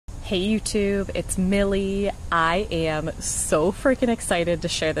Hey YouTube, it's Millie. I am so freaking excited to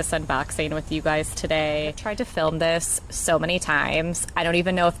share this unboxing with you guys today. I tried to film this so many times. I don't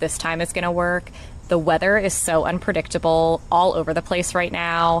even know if this time is gonna work. The weather is so unpredictable all over the place right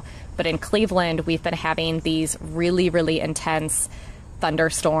now, but in Cleveland, we've been having these really intense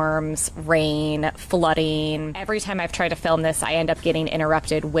thunderstorms, rain, flooding. Every time I've tried to film this, I end up getting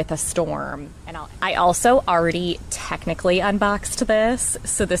interrupted with a storm. And I also already technically unboxed this,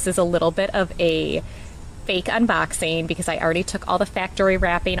 so this is a little bit of a fake unboxing because I already took all the factory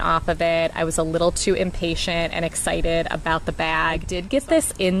wrapping off of it. I was a little too impatient and excited about the bag. I did get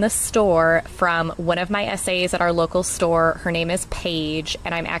this in the store from one of my SAs at our local store. Her name is Paige,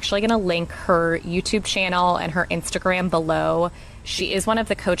 and I'm actually gonna link her YouTube channel and her Instagram below. She is one of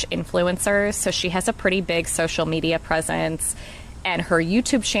the coach influencers, so she has a pretty big social media presence. And her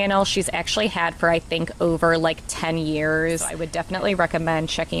YouTube channel, she's actually had for, I think, over like 10 years. So I would definitely recommend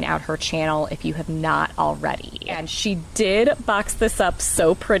checking out her channel if you have not already. And she did box this up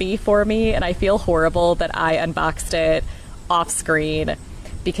so pretty for me, and I feel horrible that I unboxed it off screen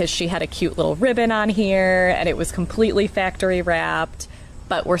because she had a cute little ribbon on here and it was completely factory wrapped.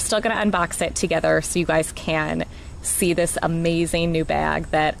 But we're still gonna unbox it together so you guys can see this amazing new bag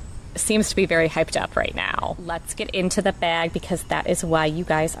that seems to be very hyped up right now. Let's get into the bag because that is why you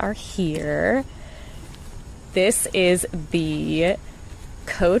guys are here. This is the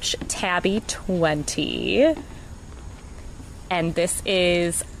Coach Tabby 20. And this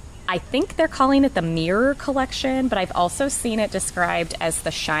is, I think they're calling it the Mirror Collection, but I've also seen it described as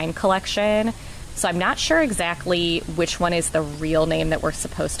the Shine Collection. So I'm not sure exactly which one is the real name that we're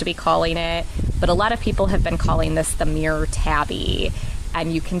supposed to be calling it, but a lot of people have been calling this the Mirror Tabby.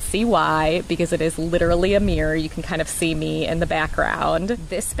 And you can see why, because it is literally a mirror. You can kind of see me in the background.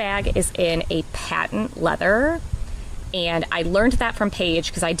 This bag is in a patent leather, and I learned that from Paige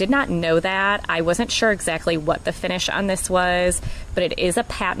because I did not know that. I wasn't sure exactly what the finish on this was, but it is a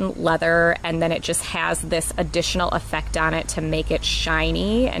patent leather, and then it just has this additional effect on it to make it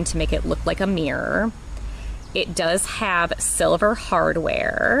shiny and to make it look like a mirror. It does have silver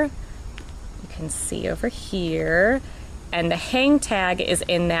hardware. You can see over here. And the hang tag is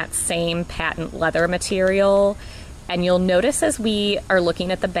in that same patent leather material. And you'll notice as we are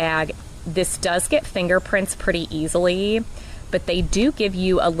looking at the bag, this does get fingerprints pretty easily, but they do give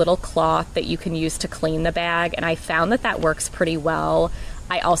you a little cloth that you can use to clean the bag, and I found that that works pretty well.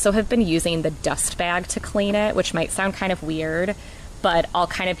 I also have been using the dust bag to clean it, which might sound kind of weird, but I'll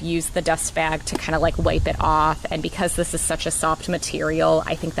kind of use the dust bag to kind of like wipe it off, and because this is such a soft material,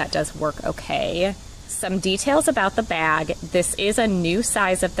 I think that does work okay. Some details about the bag. This is a new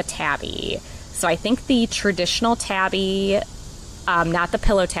size of the Tabby. So I think the traditional Tabby, not the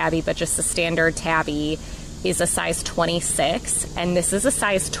pillow Tabby, but just the standard Tabby, is a size 26, and this is a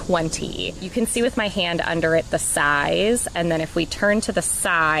size 20. You can see with my hand under it the size, and then if we turn to the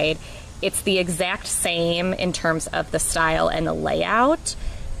side, it's the exact same in terms of the style and the layout.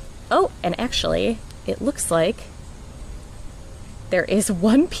 Oh, and actually, it looks like there is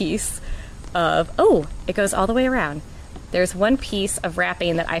one piece of, oh, it goes all the way around. There's one piece of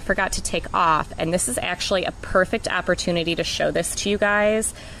wrapping that I forgot to take off, and this is actually a perfect opportunity to show this to you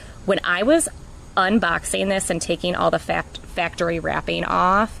guys. When I was unboxing this and taking all the factory wrapping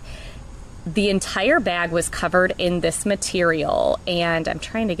off, the entire bag was covered in this material, and I'm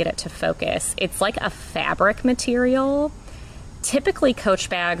trying to get it to focus. It's like a fabric material. Typically, Coach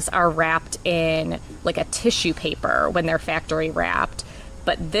bags are wrapped in like a tissue paper when they're factory wrapped.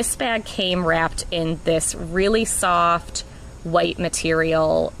 But this bag came wrapped in this really soft white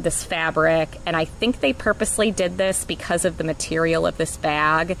material, this fabric, and I think they purposely did this because of the material of this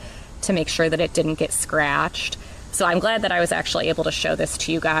bag to make sure that it didn't get scratched. So I'm glad that I was actually able to show this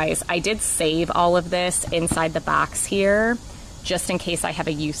to you guys. I did save all of this inside the box here, just in case I have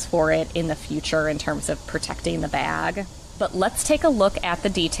a use for it in the future in terms of protecting the bag. But let's take a look at the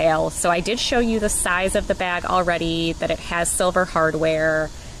details. So I did show you the size of the bag already, that it has silver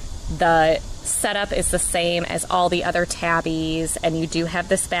hardware. The setup is the same as all the other Tabbies, and you do have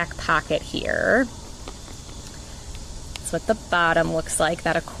this back pocket here. That's what the bottom looks like,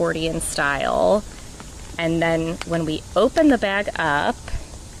 that accordion style. And then when we open the bag up,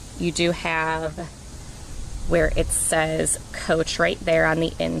 you do have where it says Coach right there on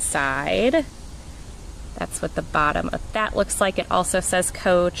the inside. That's what the bottom of that looks like. It also says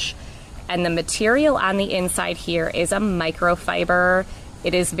Coach. And the material on the inside here is a microfiber.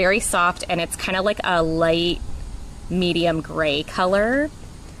 It is very soft, and it's kind of like a light medium gray color.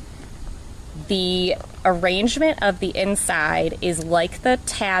 The arrangement of the inside is like the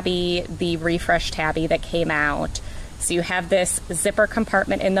Tabby, the Refresh Tabby that came out. So you have this zipper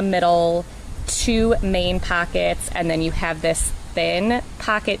compartment in the middle, 2 main pockets, and then you have this thin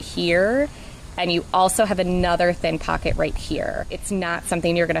pocket here, and you also have another thin pocket right here. It's not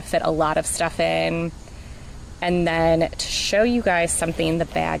something you're gonna fit a lot of stuff in. And then to show you guys something the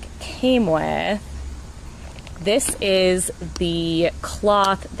bag came with, this is the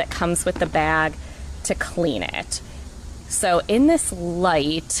cloth that comes with the bag to clean it. So in this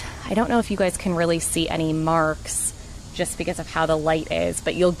light, I don't know if you guys can really see any marks just because of how the light is,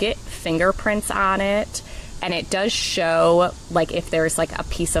 but you'll get fingerprints on it, and it does show, like, if there's like a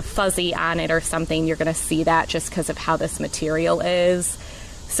piece of fuzzy on it or something, you're gonna see that just because of how this material is.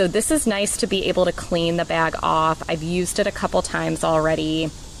 So this is nice to be able to clean the bag off. I've used it a couple times already,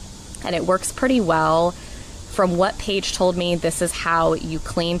 and it works pretty well. From what Paige told me, this is how you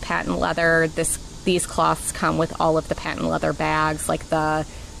clean patent leather. These cloths come with all of the patent leather bags, like the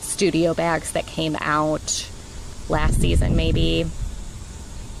studio bags that came out last season maybe.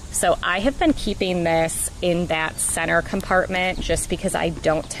 So I have been keeping this in that center compartment just because I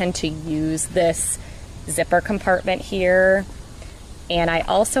don't tend to use this zipper compartment here. And I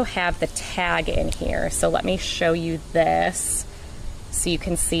also have the tag in here. So let me show you this. So you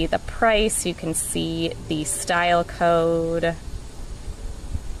can see the price, you can see the style code.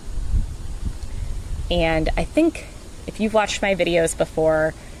 And I think if you've watched my videos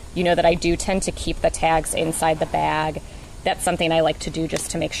before, you know that I do tend to keep the tags inside the bag. That's something I like to do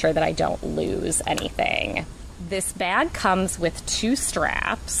just to make sure that I don't lose anything. This bag comes with 2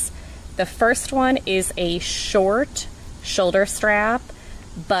 straps. The first one is a short shoulder strap,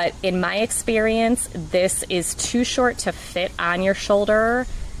 but in my experience, this is too short to fit on your shoulder.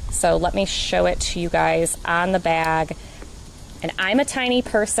 So let me show it to you guys on the bag. And I'm a tiny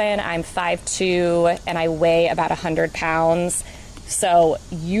person, I'm 5'2", and I weigh about 100 pounds. So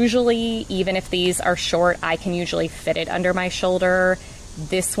usually, even if these are short, I can usually fit it under my shoulder.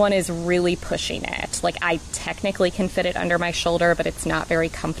 This one is really pushing it. Like, I technically can fit it under my shoulder, but it's not very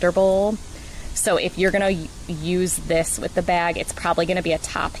comfortable. So if you're gonna use this with the bag, it's probably gonna be a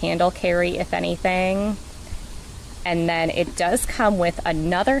top handle carry, if anything. And then it does come with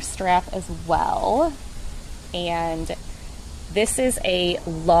another strap as well. And this is a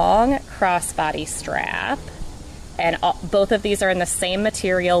long crossbody strap. And both of these are in the same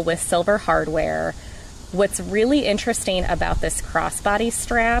material with silver hardware. What's really interesting about this crossbody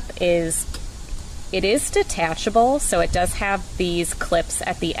strap is it is detachable, so it does have these clips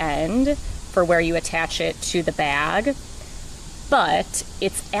at the end for where you attach it to the bag, but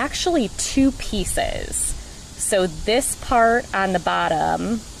it's actually 2 pieces. So this part on the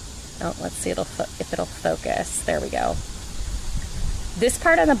bottom, oh, let's see if it'll focus. There we go. This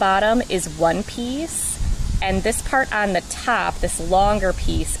part on the bottom is 1 piece, and this part on the top, this longer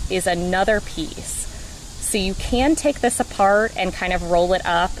piece, is another piece. So you can take this apart and kind of roll it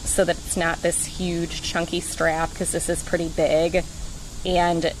up so that it's not this huge chunky strap, because this is pretty big.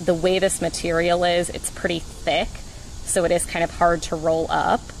 And the way this material is, it's pretty thick, so it is kind of hard to roll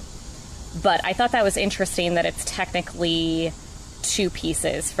up. But I thought that was interesting that it's technically 2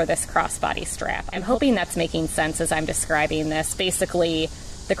 pieces for this crossbody strap. I'm hoping that's making sense as I'm describing this. Basically,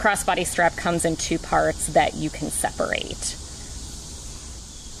 the crossbody strap comes in 2 parts that you can separate.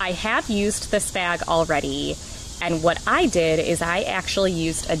 I have used this bag already, and what I did is I actually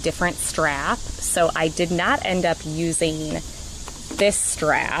used a different strap. So I did not end up using this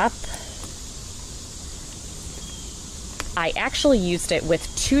strap. I actually used it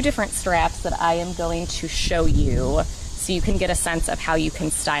with 2 different straps that I am going to show you, so you can get a sense of how you can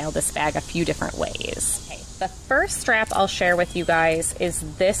style this bag a few different ways. Okay. The first strap I'll share with you guys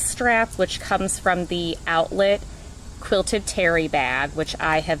is this strap, which comes from the Outlet Quilted Terry bag, which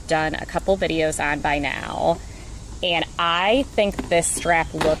I have done a couple videos on by now. And I think this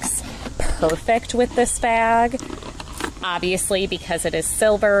strap looks perfect with this bag. Obviously, because it is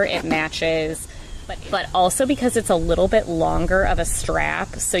silver, it matches, but also because it's a little bit longer of a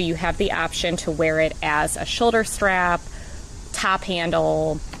strap, so you have the option to wear it as a shoulder strap, top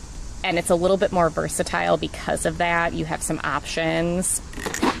handle, and it's a little bit more versatile because of that. You have some options.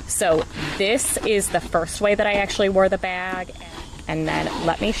 So this is the first way that I actually wore the bag. And then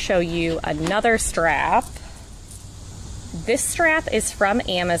let me show you another strap. This strap is from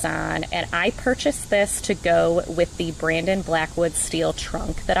Amazon, and I purchased this to go with the Brandon Blackwood steel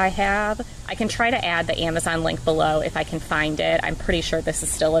trunk that I have. I can try to add the Amazon link below if I can find it. I'm pretty sure this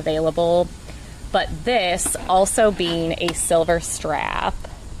is still available. But this, also being a silver strap,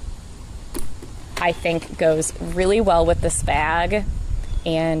 I think goes really well with this bag,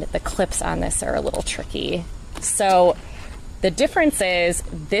 and the clips on this are a little tricky. So The difference is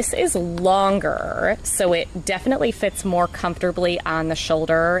this is longer, so it definitely fits more comfortably on the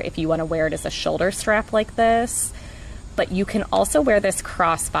shoulder if you want to wear it as a shoulder strap like this. But you can also wear this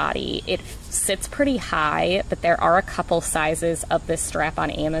crossbody. It sits pretty high, but there are a couple sizes of this strap on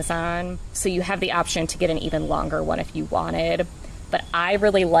Amazon, so you have the option to get an even longer one if you wanted. But I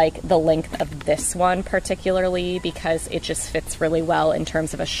really like the length of this one particularly because it just fits really well in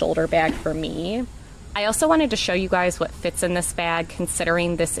terms of a shoulder bag for me. I also wanted to show you guys what fits in this bag,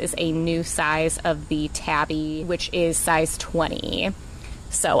 considering this is a new size of the Tabby, which is size 20.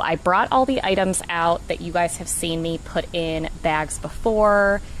 So I brought all the items out that you guys have seen me put in bags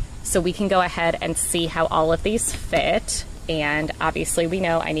before, so we can go ahead and see how all of these fit. And obviously we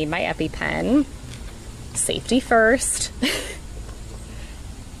know I need my EpiPen. Safety first.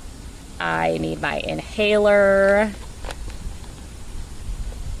 I need my inhaler,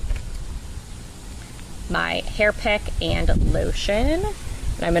 my hair pick and lotion.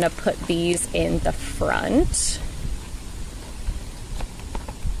 And I'm gonna put these in the front.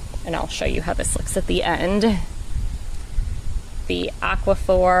 And I'll show you how this looks at the end. The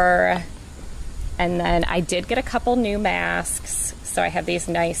Aquaphor, and then I did get a couple new masks. So I have these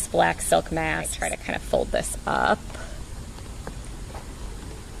nice black silk masks. I try to kind of fold this up.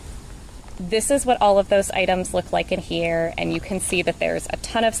 This is what all of those items look like in here, and you can see that there's a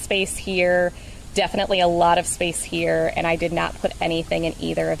ton of space here, definitely a lot of space here, and I did not put anything in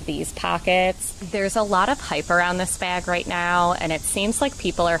either of these pockets. There's a lot of hype around this bag right now, and it seems like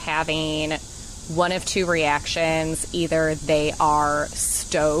people are having one of two reactions. Either they are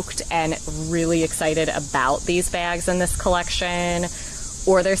stoked and really excited about these bags in this collection,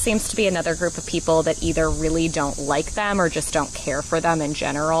 or there seems to be another group of people that either really don't like them or just don't care for them in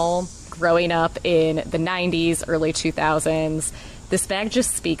general. Growing up in the 90s, early 2000s, this bag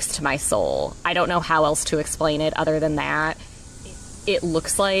just speaks to my soul. I don't know how else to explain it other than that. It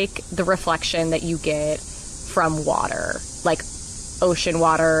looks like the reflection that you get from water, like ocean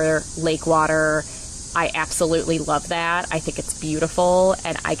water, lake water. I absolutely love that. I think it's beautiful,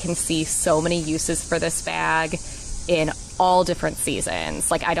 and I can see so many uses for this bag in all different seasons.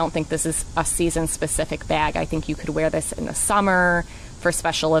 Like, I don't think this is a season-specific bag. I think you could wear this in the summer for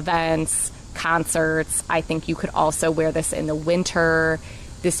special events, concerts. I think you could also wear this in the winter.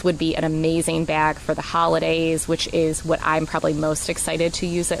 This would be an amazing bag for the holidays, which is what I'm probably most excited to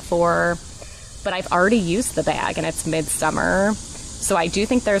use it for. But I've already used the bag and it's midsummer. So I do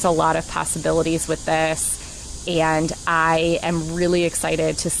think there's a lot of possibilities with this. And I am really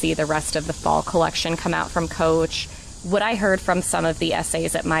excited to see the rest of the fall collection come out from Coach. What I heard from some of the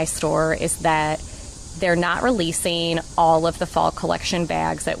essays at my store is that they're not releasing all of the fall collection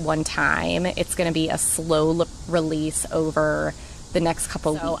bags at one time. It's going to be a slow release over the next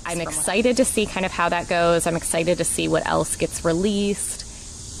couple weeks. So I'm excited to see kind of how that goes. I'm excited to see what else gets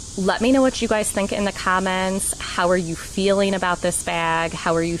released. Let me know what you guys think in the comments. How are you feeling about this bag?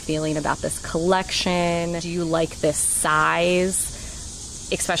 How are you feeling about this collection? Do you like this size?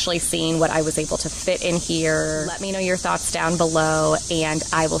 Especially seeing what I was able to fit in here. Let me know your thoughts down below, and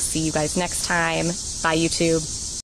I will see you guys next time. Bye, YouTube.